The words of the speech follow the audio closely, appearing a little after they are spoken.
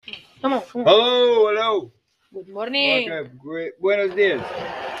Come on. Hello. Good morning. Welcome. Great. Buenos dias.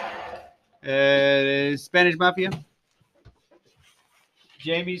 Spanish Mafia.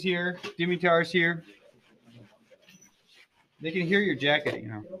 Jamie's here. Dimitar's here. They can hear your jacket,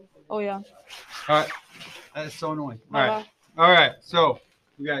 Oh yeah. All right. That's so annoying. All Bye right. All right. So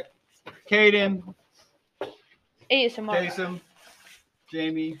we got Caden, ASMR. Taysom,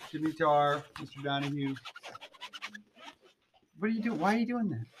 Jamie, Dimitar, Mr. Donahue. What are you doing? Why are you doing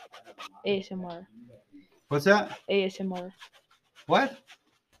that? ASMR. What's that? ASMR. What?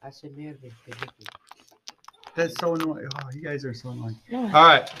 ASMR. That's so annoying. Oh, you guys are so annoying. No. All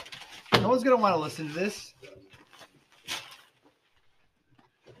right. No one's going to want to listen to this.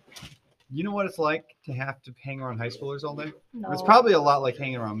 You know what it's like to have to hang around high schoolers all day? No. It's probably a lot like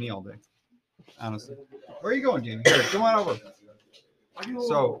hanging around me all day, honestly. Where are you going, Jamie? Here, come on over.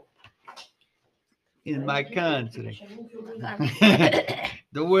 So, in my country,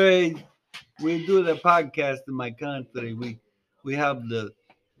 the way we do the podcast in my country, we have the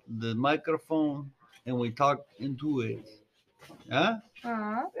microphone and we talk into it. Huh?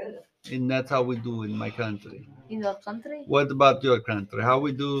 Uh-huh. And that's how we do in my country. In your country? What about your country? How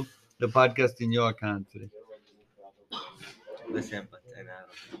we do the podcast in your country? The same, but in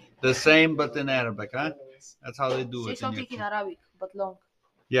Arabic. The same, but in Arabic, huh? That's how they do Say it. something in Arabic, but long.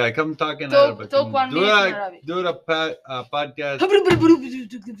 Yeah, come talk in Talk- Arabic. talk and 1 do minute in a, Arabic. Do the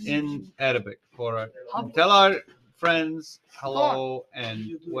podcast in Arabic for our, tell our friends hello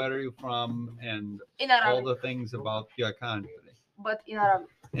and where are you from and In all Arabic, the things about your country but in Arabic.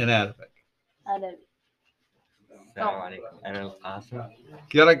 in Arabic. Arabic. Assalamu alaikum. أنا القاسم.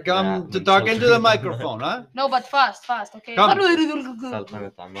 Gotta come to talk into the microphone, huh? No, but fast, okay? Come.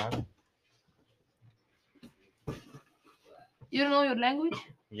 سلطنة عمان. You don't know your language?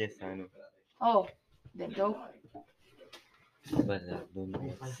 Yes, I know. Oh, then go. But I don't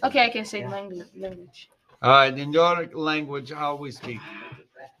know. Okay, I can say my language. All right, in your language, how we speak.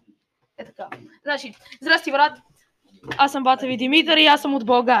 Е така. Значи, здрасти, брат. Аз съм бата ви Димитър и аз съм от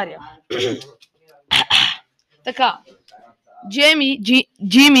България. Така.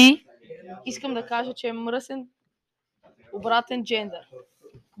 Джими, искам да кажа, че е мръсен обратен джендър.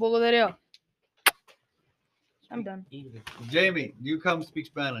 Благодаря. I'm done. Jamie, you come speak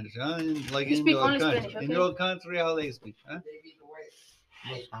Spanish, huh? Like You in speak your only country. Spanish, In okay? your country, how they speak, huh?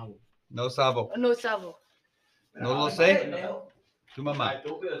 No sabo. No sabo. No lo sé. Tu mamá.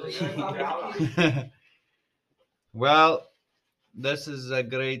 Well, this is a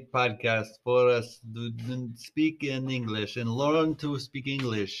great podcast for us to speak in English and learn to speak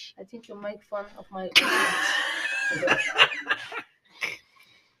English. I think you make fun of my...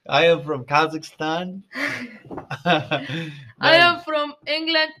 I am from Kazakhstan. I am from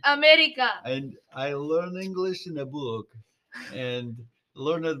England, America. And I learn English in a book and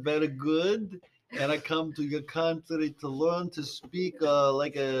learn it very good. And I come to your country to learn to speak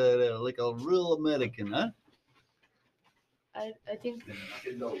like a real American, huh? I think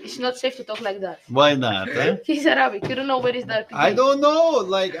it's not safe to talk like that. Why not? Huh? He's Arabic. You don't know where is that. I don't know.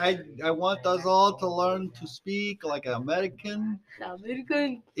 Like I want us all to learn to speak like American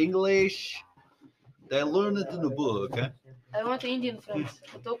American. English. They learn it in the book. Huh? I want Indian friends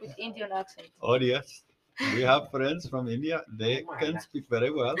to talk with Indian accent. Oh yes, we have friends from India. They can speak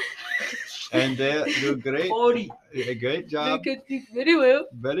very well, and they do a great They job. can speak very well.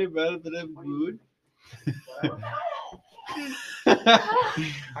 Very well, very good.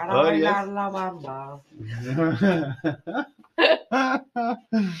 Oh yes.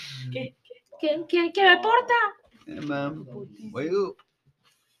 ¿Qué me importa? Hey, man, why you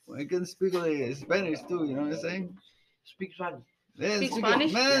can speak like Spanish too? You know what I'm saying? Speak Spanish. Yeah, Speak speak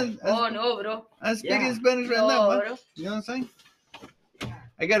Spanish? man. Oh no, bro. I'm speaking Yeah. Spanish right No, now, man. bro. You know what I'm saying?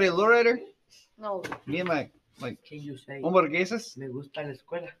 I got a lowrider. No. Me and my Can you say? hamburguesas. Me gusta la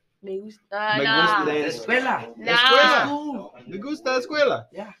escuela. Me gusta. Me Nah. gusta. Escuela. Nah. Escuela. School. Me gusta la escuela.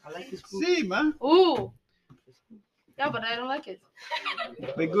 Yeah, I like the school. Sí, man. Ooh. Yeah, but I don't like it.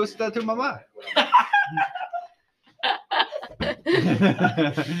 Me gusta tu mamá.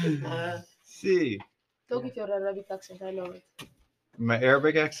 Sí. Talk with your Arabic accent. I love it. My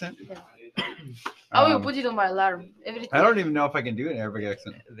Arabic accent. Yeah. I will Um, put it on my alarm. Every I don't even know if I can do an Arabic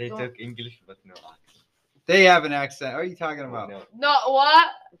accent. They talk English, but no accent. They have an accent. What are you talking about? No. No, what?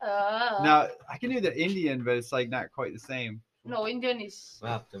 Now I can do the Indian, but it's like not quite the same. No, Indian is We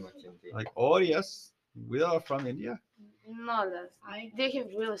have too much English. Like, oh yes, we are from India. not that. They have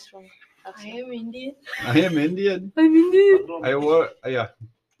really strong accent. am Indian. I am Indian. I'm Indian. I work. Yeah,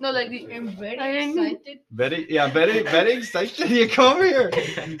 No, like the. I'm very I am- excited. very excited. You come here.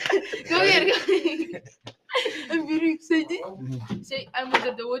 Go here. I'm very excited. Say, I'm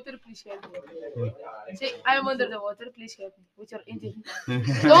under the water, please help me. Say, I'm under the water, please help me. With your Indian.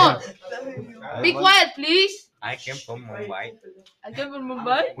 Come on. Be quiet, please. I came from Mumbai. I came from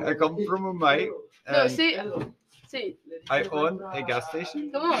Mumbai. I come from Mumbai. No, and say, I own a gas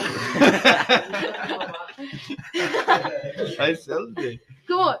station. come on. I sell the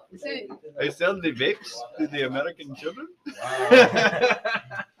Come on. Say, vapes to the American children.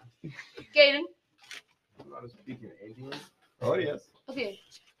 Kaden. Oh yes. Okay.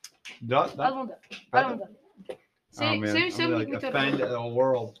 Not, Almondar. Almondar. Say, oh man, say, I'm say gonna, with like your offend the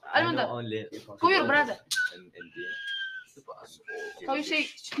world. I know Almondar. only Come here, brother. in India. How you say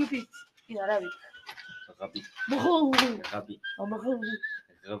stupid in Arabic? Gabi. Gabi.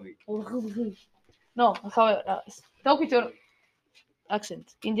 Gabi. Gabi. No, how talk with your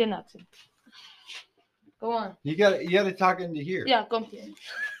accent, Indian accent. Come on. You gotta talk into here. Yeah, come here.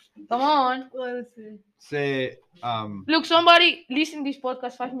 Come on. Say Look, somebody listen this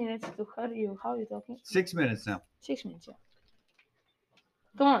podcast 5 minutes to hear you. How are you talking? 6 minutes now. 6 minutes, yeah.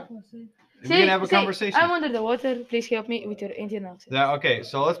 Come on. We can have a conversation. I'm under the water. Please help me with your Indian accent. Yeah, okay,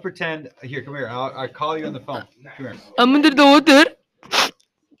 so let's pretend. Here, come here. I'll call you on the phone. Come here. I'm under the water.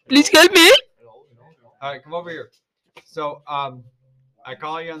 Please help me. All right, come over here. So, I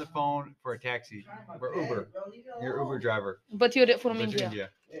call you on the phone for a taxi. For Uber. You're Uber driver. But you're from But you're India.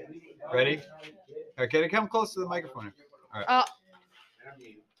 Ready? Okay, come close to the microphone. All right. Uh,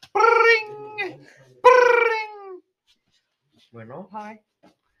 Bring, bring. Bueno. Hi.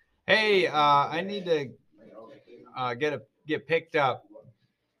 Hey, I need to get picked up.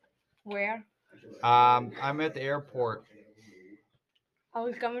 Where? I'm at the airport. I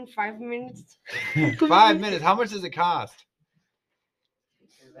will come in 5 minutes. 5 minutes. How much does it cost?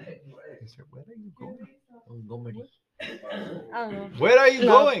 Where are you going? Montgomery. I don't know. Where are you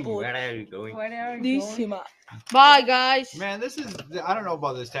going? Where are you going? Where are you going? bye, guys. Man, this is, I don't know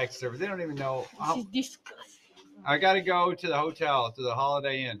about this taxi service. They don't even know. This is disgusting. I got to go to the hotel, to the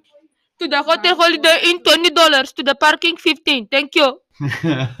Holiday Inn. To the hotel Holiday Inn, $20. To the parking, 15. Thank you.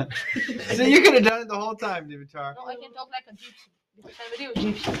 So you could have done it the whole time, Dimitar. No, I can talk like a gypsy. Because I'm a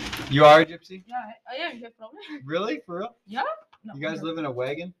real gypsy. You are a gypsy? Yeah, I am. You have problem? Really? For real? Yeah. No, You guys live in a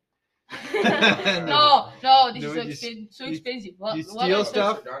wagon? no, this No, is you so expensive. What, You what steal else?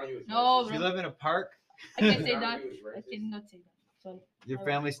 stuff? No, You bro. live in a park? I can say that. I cannot say that. Sorry. Your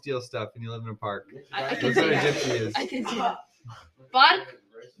family steals stuff and you live in a park. I can That's say what a that. gypsy is. I can say that. Park.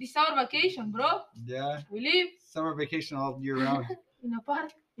 This is our vacation, bro. Yeah. We live Summer vacation all year round. in a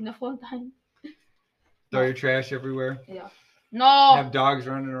park in the fun time. Throw your trash everywhere. Yeah. No. Have dogs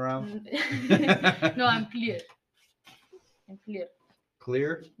running around. No, I'm clear. I'm clear.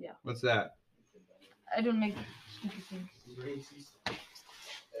 Clear? Yeah. What's that? I don't make stupid things.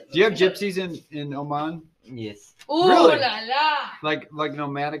 Do you have gypsies in Oman? Yes. Ooh Really? la la. Like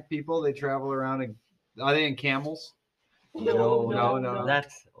nomadic people? They travel around and are they in camels? No.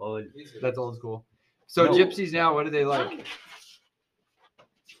 That's all. That's old school. So No. gypsies now, what do they like?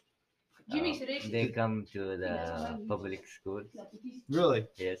 Jimmy's racist. They come to the public school. Really?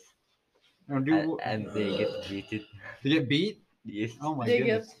 Yes. And And they get beaten. they get beat? Yes. Oh my They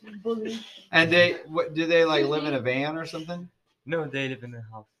goodness. get bullied. And what do they like live in a van or something? No, they live in a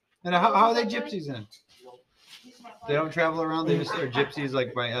house. And how are they gypsies then? They don't travel around. They just are gypsies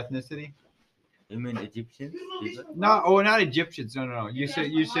like by ethnicity. You mean Egyptians? People? No, not Egyptians. No. You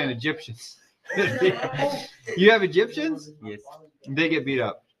saying Egyptians. You have Egyptians? Yes. They get beat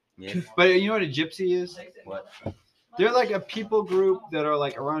up. Yes. But you know what a gypsy is? What? They're like a people group that are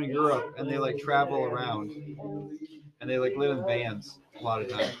like around Europe and they like travel around and they like live in vans a lot of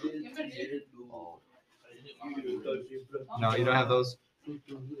times. Oh. No, you don't have those.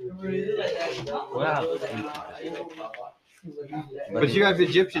 Well, But you have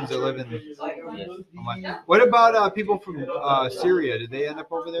Egyptians that live in. yes. Oman. What about people from Syria? Did they end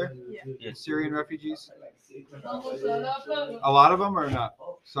up over there? Yes. Syrian refugees? A lot of them or not?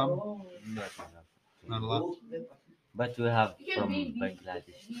 Some? Not Not a lot. But we have from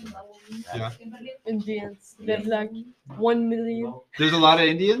Bangladesh. Yeah. Indians. There's like 1 million. There's a lot of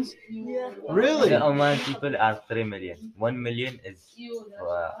Indians? Yeah. Really? The Oman people are 3 million. 1 million is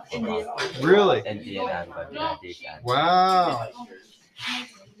Indian. Really? Indian and Bangladesh. And Wow.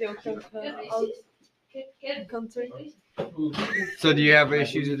 They will come out country. So do you have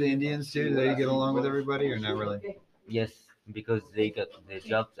issues with the Indians too? Do they get along with everybody or not really? yes, because they get the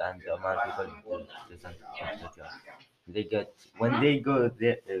jobs and the Oman people doesn't get the job. They get when they go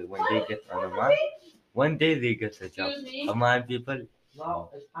there when they get on Oman, one day they get a job. Oman people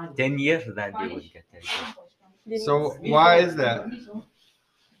 10 years then they will get a job. So why is that?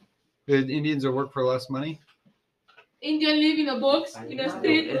 The Indians will work for less money. Indian live in a box in a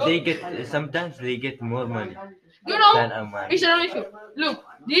street. Bro. They get sometimes they get more money You know, than a man. it's an issue. Look,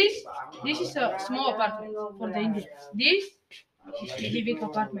 this is a small apartment for the Indians. This is a living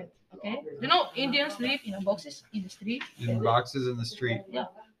apartment. Okay, you know, Indians live in a boxes in the street. In boxes in the street. Yeah,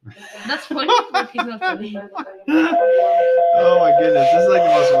 that's funny, but it's not funny. Oh my goodness, this is like the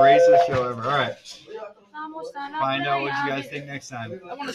most racist show ever. All right, find out what you guys think next time. I want to